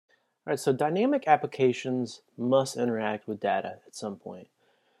All right, so dynamic applications must interact with data at some point.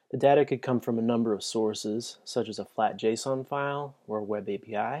 The data could come from a number of sources, such as a flat JSON file or a web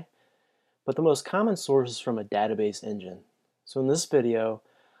API, but the most common source is from a database engine. So in this video,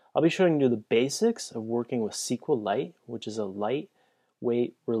 I'll be showing you the basics of working with SQLite, which is a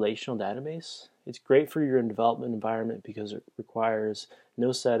lightweight relational database. It's great for your development environment because it requires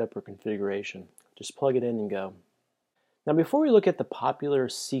no setup or configuration. Just plug it in and go. Now before we look at the popular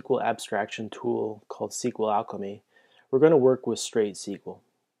SQL abstraction tool called SQL Alchemy, we're going to work with straight SQL.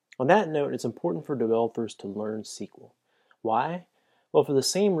 On that note, it's important for developers to learn SQL. Why? Well, for the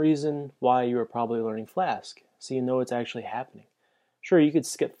same reason why you are probably learning Flask, so you know what's actually happening. Sure, you could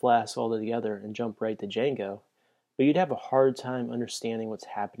skip Flask altogether and jump right to Django, but you'd have a hard time understanding what's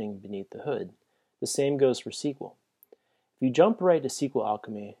happening beneath the hood. The same goes for SQL. If you jump right to SQL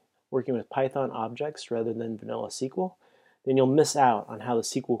Alchemy, working with Python objects rather than vanilla SQL, then you'll miss out on how the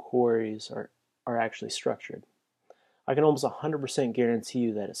SQL queries are actually structured. I can almost 100% guarantee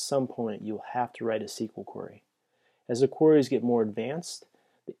you that at some point you'll have to write a SQL query. As the queries get more advanced,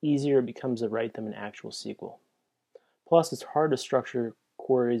 the easier it becomes to write them in actual SQL. Plus, it's hard to structure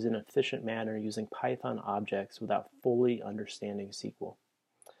queries in an efficient manner using Python objects without fully understanding SQL.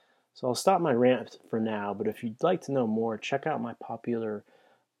 So I'll stop my rant for now, but if you'd like to know more, check out my popular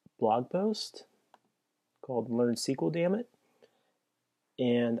blog post called Learn SQL, Damn It,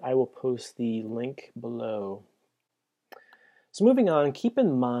 and I will post the link below. So moving on, keep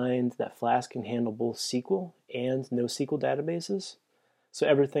in mind that Flask can handle both SQL and NoSQL databases. So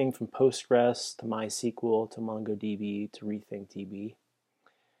everything from Postgres to MySQL to MongoDB to RethinkDB.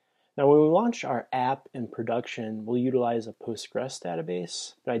 Now when we launch our app in production, we'll utilize a Postgres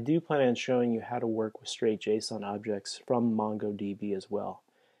database, but I do plan on showing you how to work with straight JSON objects from MongoDB as well.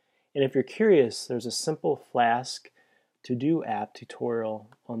 And if you're curious, there's a simple Flask to-do app tutorial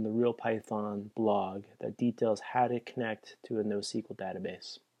on the Real Python blog that details how to connect to a NoSQL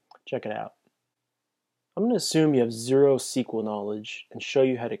database. Check it out. I'm going to assume you have zero SQL knowledge and show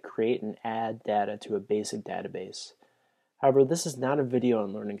you how to create and add data to a basic database. However, this is not a video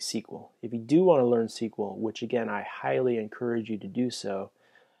on learning SQL. If you do want to learn SQL, which again I highly encourage you to do so,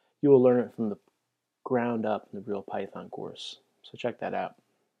 you will learn it from the ground up in the Real Python course. So check that out.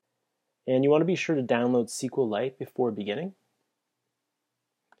 And you want to be sure to download SQLite before beginning.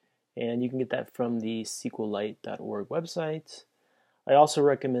 And you can get that from the SQLite.org website. I also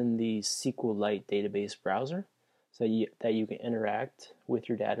recommend the SQLite database browser so that you can interact with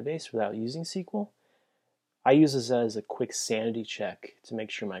your database without using SQL. I use this as a quick sanity check to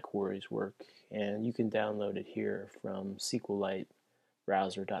make sure my queries work, and you can download it here from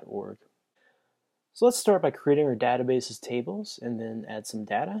SQLitebrowser.org. So let's start by creating our database's tables and then add some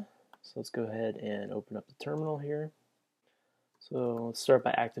data. So let's go ahead and open up the terminal here. So let's start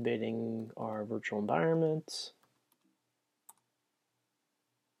by activating our virtual environment.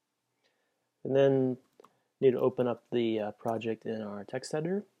 And then need to open up the project in our text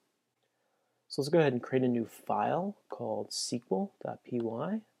editor. So let's go ahead and create a new file called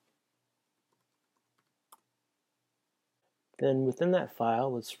sql.py. Then within that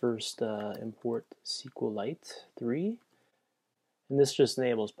file, let's first import SQLite 3. And this just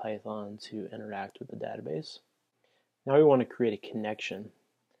enables Python to interact with the database. Now we want to create a connection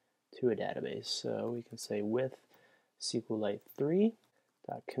to a database. So we can say with SQLite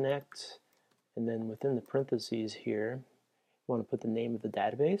 3.connect, and then within the parentheses here, we want to put the name of the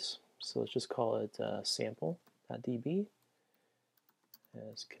database. So let's just call it sample.db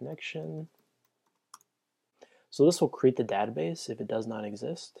as connection. So this will create the database if it does not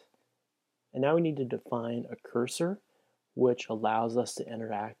exist. And now we need to define a cursor which allows us to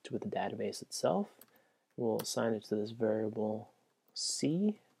interact with the database itself. We'll assign it to this variable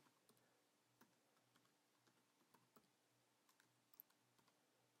C.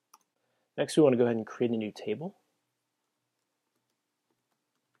 Next, we want to go ahead and create a new table.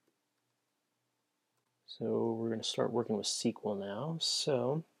 So we're going to start working with SQL now.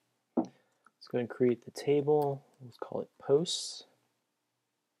 So let's go ahead and create the table. Let's call it posts.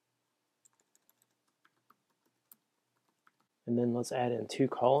 And then let's add in two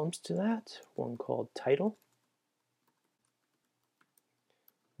columns to that, one called title,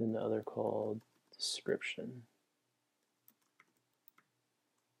 and the other called description.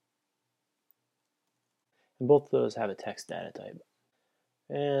 And both of those have a text data type.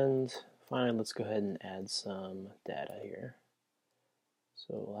 And finally, let's go ahead and add some data here.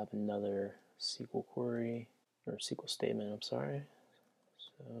 So we'll have another SQL query, or SQL statement, I'm sorry.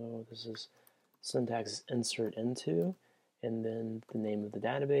 So this is syntax is insert into, and then the name of the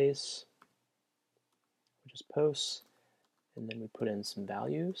database, which is posts, and then we put in some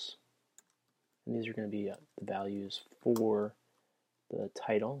values. And these are going to be the values for the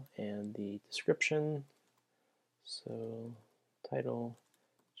title and the description. So title,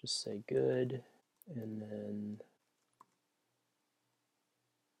 just say good, and then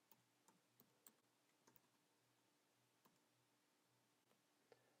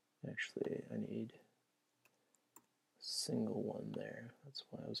actually I need a single one there. That's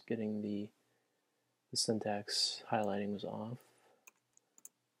why I was getting the syntax highlighting was off.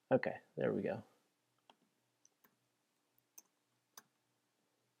 Okay, there we go.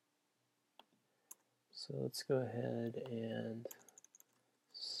 So let's go ahead and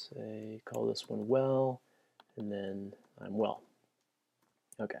say, call this one well, and then I'm well.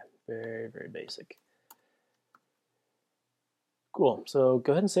 Okay, very, very basic. Cool, so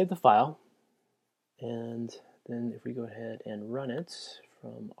go ahead and save the file. And then if we go ahead and run it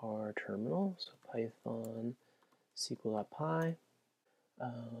from our terminal, so Python SQL.py,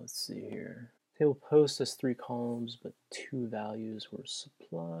 let's see here. Table post has 3 columns, but 2 values were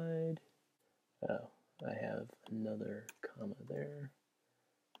supplied. Oh, I have another comma there.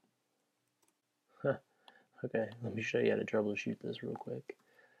 Huh. Okay, let me show you how to troubleshoot this real quick.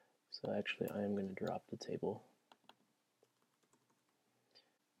 So actually, I am going to drop the table.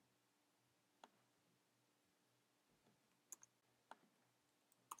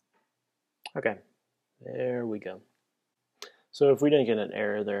 Okay, there we go. So if we didn't get an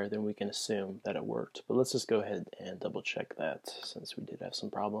error there, then we can assume that it worked. But let's just go ahead and double check that since we did have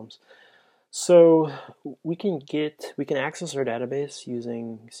some problems. So we can access our database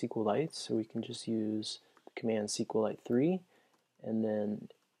using SQLite. So we can just use the command SQLite3 and then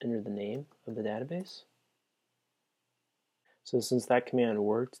enter the name of the database. So since that command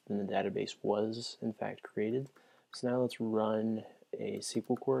worked, then the database was in fact created. So now let's run a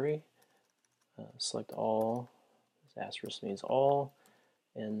SQL query. Select all. This asterisk means all,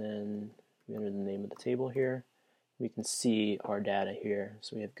 and then we enter the name of the table here. We can see our data here.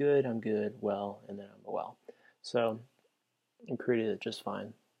 So we have good, I'm good, well, and then I'm well. So I created it just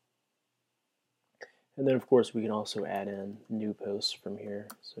fine. And then of course we can also add in new posts from here.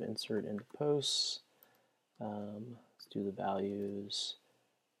 So insert into posts. Let's do the values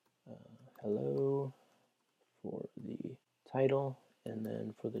hello for the title, and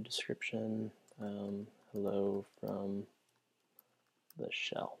then for the description, hello from the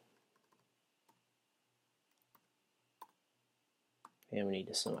shell. And we need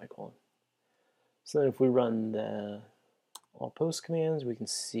a semicolon. So then if we run the all post commands, we can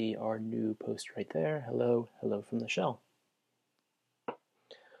see our new post right there. Hello, hello from the shell.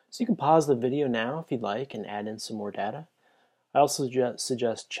 So you can pause the video now if you'd like and add in some more data. I also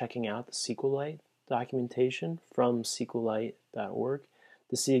suggest checking out the SQLite documentation from SQLite.org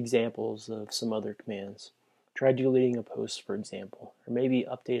to see examples of some other commands. Try deleting a post, for example, or maybe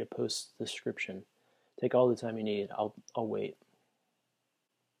update a post description. Take all the time you need. I'll wait.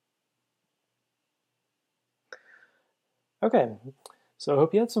 Okay, so I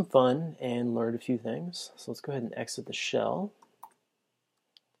hope you had some fun and learned a few things. So let's go ahead and exit the shell.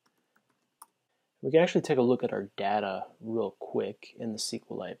 We can actually take a look at our data real quick in the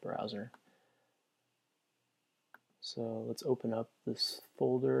SQLite browser. So let's open up this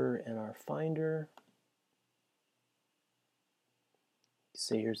folder in our Finder.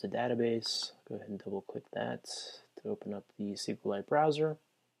 Say here's the database. Go ahead and double click that to open up the SQLite browser.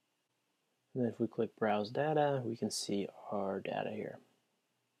 And then if we click Browse Data, we can see our data here.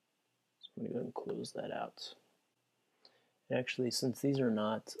 So I'm going to go ahead and close that out. Actually, since these are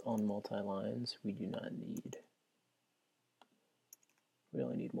not on multi-lines, we do not need, we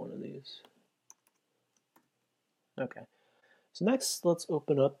only need one of these. Okay, so next let's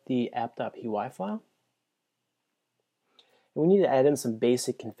open up the app.py file. And we need to add in some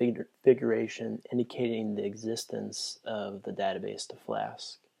basic configuration indicating the existence of the database to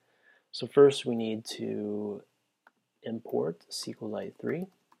Flask. So first we need to import SQLite 3.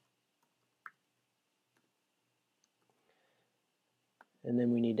 And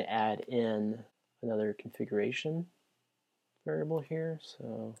then we need to add in another configuration variable here.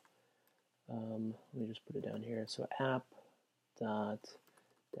 So let me just put it down here. So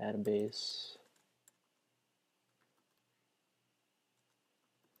app.database,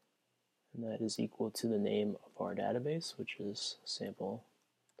 and that is equal to the name of our database, which is sample.db.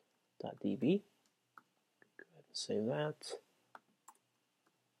 Go ahead and save that.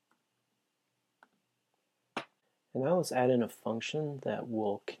 And now let's add in a function that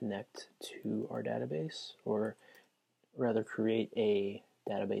will connect to our database, or rather create a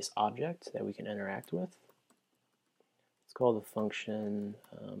database object that we can interact with. Let's call the function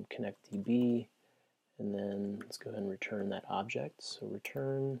connectDB, and then let's go ahead and return that object. So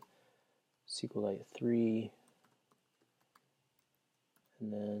return SQLite 3,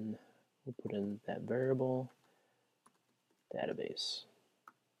 and then we'll put in that variable database.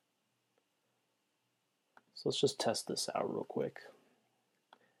 So let's just test this out real quick.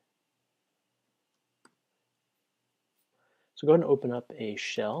 So go ahead and open up a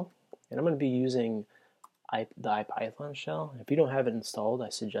shell, and I'm going to be using the IPython shell. If you don't have it installed, I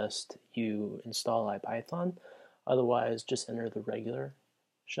suggest you install IPython. Otherwise, just enter the regular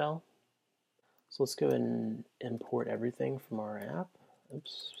shell. So let's go ahead and import everything from our app.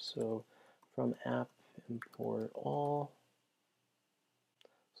 Oops. So from app, import all.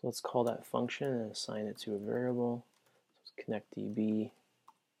 So let's call that function and assign it to a variable. So let's connect DB.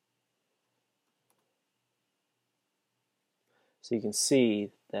 So you can see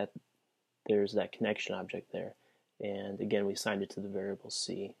that there's that connection object there. And again, we assigned it to the variable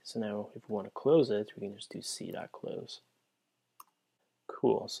C. So now if we want to close it, we can just do c.close.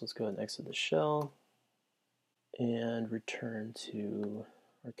 Cool, so let's go ahead and exit the shell and return to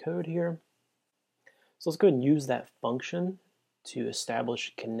our code here. So let's go ahead and use that function to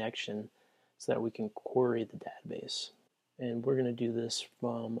establish a connection so that we can query the database. And we're going to do this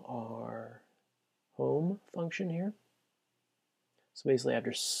from our home function here. So basically,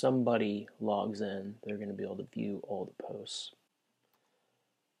 after somebody logs in, they're going to be able to view all the posts.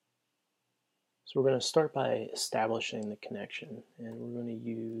 So we're going to start by establishing the connection, and we're going to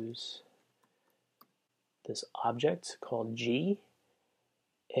use this object called G.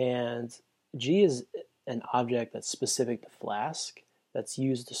 And G is an object that's specific to Flask that's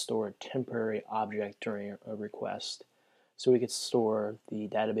used to store a temporary object during a request. So we could store the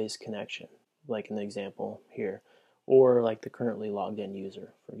database connection, like in the example here, or like the currently logged in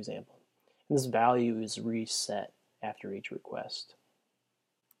user, for example. And this value is reset after each request.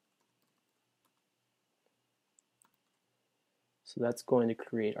 So that's going to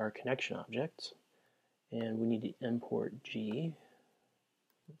create our connection object, and we need to import G.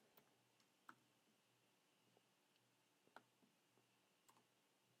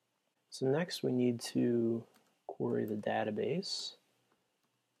 So next we need to query the database.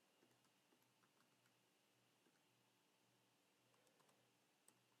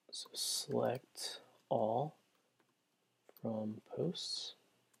 So select all from posts.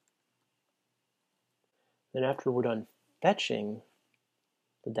 Then after we're done fetching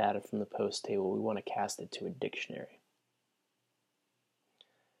the data from the post table, we want to cast it to a dictionary.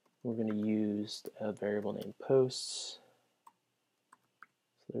 We're going to use a variable named posts.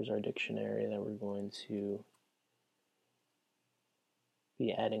 So there's our dictionary that we're going to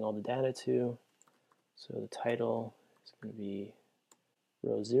be adding all the data to. So the title is going to be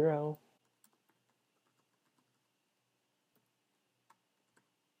row 0.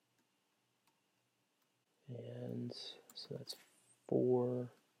 And so that's 4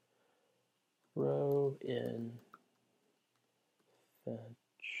 row in fetch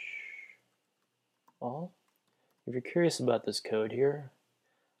all. If you're curious about this code here,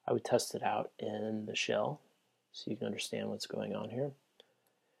 I would test it out in the shell so you can understand what's going on here.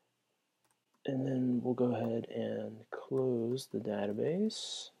 And then we'll go ahead and close the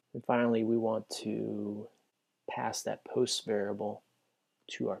database. And finally, we want to pass that post variable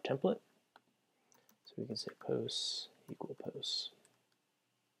to our template. So we can say posts equal posts.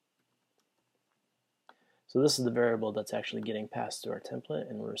 So this is the variable that's actually getting passed to our template,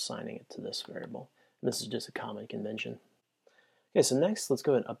 and we're assigning it to this variable. And this is just a common convention. Okay, so next let's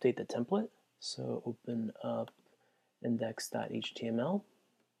go ahead and update the template. So open up index.html.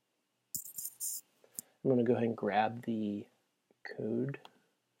 I'm going to go ahead and grab the code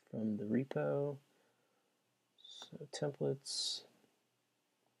from the repo. So templates,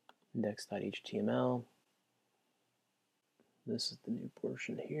 index.html. This is the new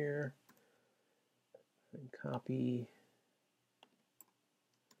portion here. And copy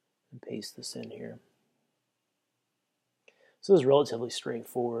and paste this in here. So this is relatively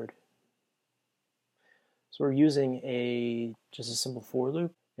straightforward. So we're using just a simple for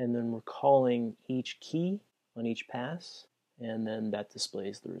loop, and then we're calling each key on each pass, and then that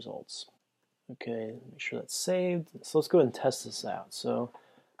displays the results. Okay, make sure that's saved. So let's go ahead and test this out. So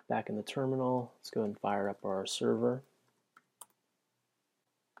back in the terminal, let's go ahead and fire up our server,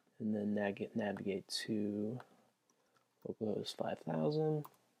 and then navigate to localhost 5000.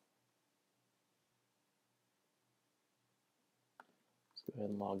 Let's go ahead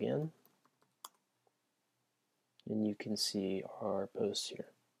and log in, and you can see our posts here.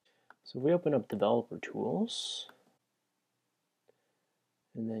 So if we open up Developer Tools,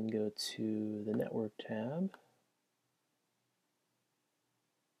 and then go to the Network tab,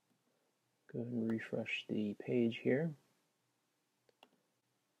 go ahead and refresh the page here.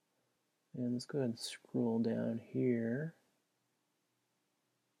 And let's go ahead and scroll down here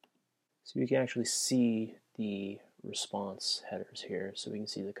so we can actually see the response headers here. So we can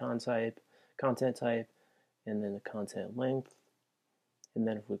see the content type, and then the content length. And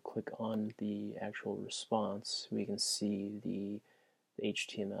then if we click on the actual response, we can see the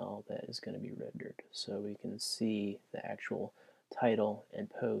HTML that is going to be rendered. So we can see the actual title and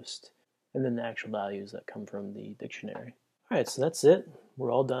post, and then the actual values that come from the dictionary. All right, so that's it.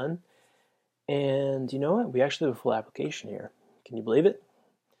 We're all done. And you know what? We actually have a full application here. Can you believe it?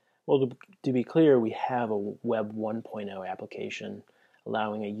 Well, to be clear, we have a Web 1.0 application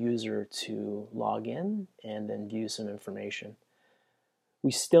allowing a user to log in and then view some information.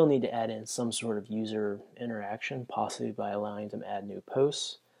 We still need to add in some sort of user interaction, possibly by allowing them to add new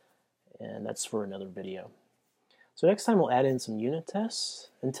posts, and that's for another video. So next time we'll add in some unit tests.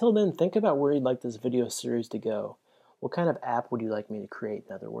 Until then, think about where you'd like this video series to go. What kind of app would you like me to create,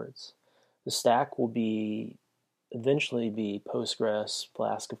 in other words? The stack will eventually be Postgres,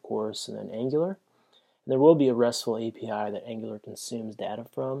 Flask of course, and then Angular. And there will be a RESTful API that Angular consumes data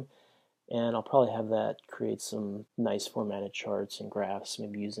from, and I'll probably have that create some nice formatted charts and graphs,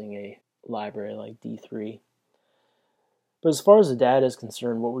 maybe using a library like D3. But as far as the data is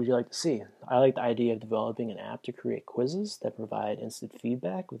concerned, what would you like to see? I like the idea of developing an app to create quizzes that provide instant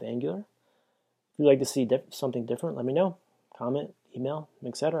feedback with Angular. If you'd like to see something different, let me know. Comment, email,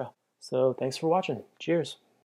 etc. So thanks for watching. Cheers.